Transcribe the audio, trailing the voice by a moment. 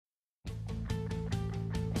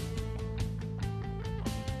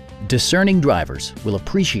Discerning drivers will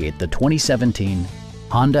appreciate the 2017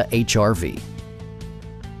 Honda HR-V.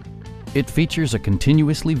 It features a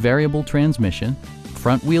continuously variable transmission,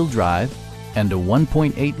 front-wheel drive, and a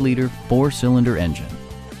 1.8-liter four-cylinder engine.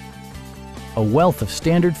 A wealth of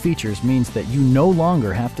standard features means that you no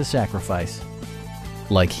longer have to sacrifice,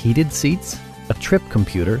 like heated seats, a trip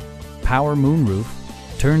computer, power moonroof,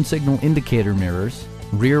 turn signal indicator mirrors,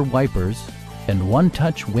 rear wipers, and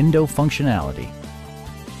one-touch window functionality.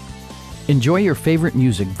 Enjoy your favorite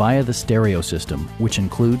music via the stereo system, which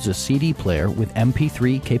includes a CD player with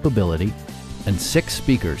MP3 capability and 6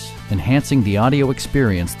 speakers, enhancing the audio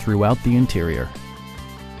experience throughout the interior.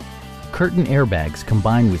 Curtain airbags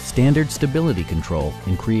combine with standard stability control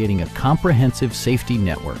in creating a comprehensive safety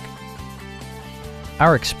network.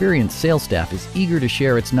 Our experienced sales staff is eager to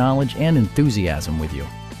share its knowledge and enthusiasm with you.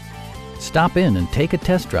 Stop in and take a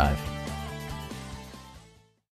test drive.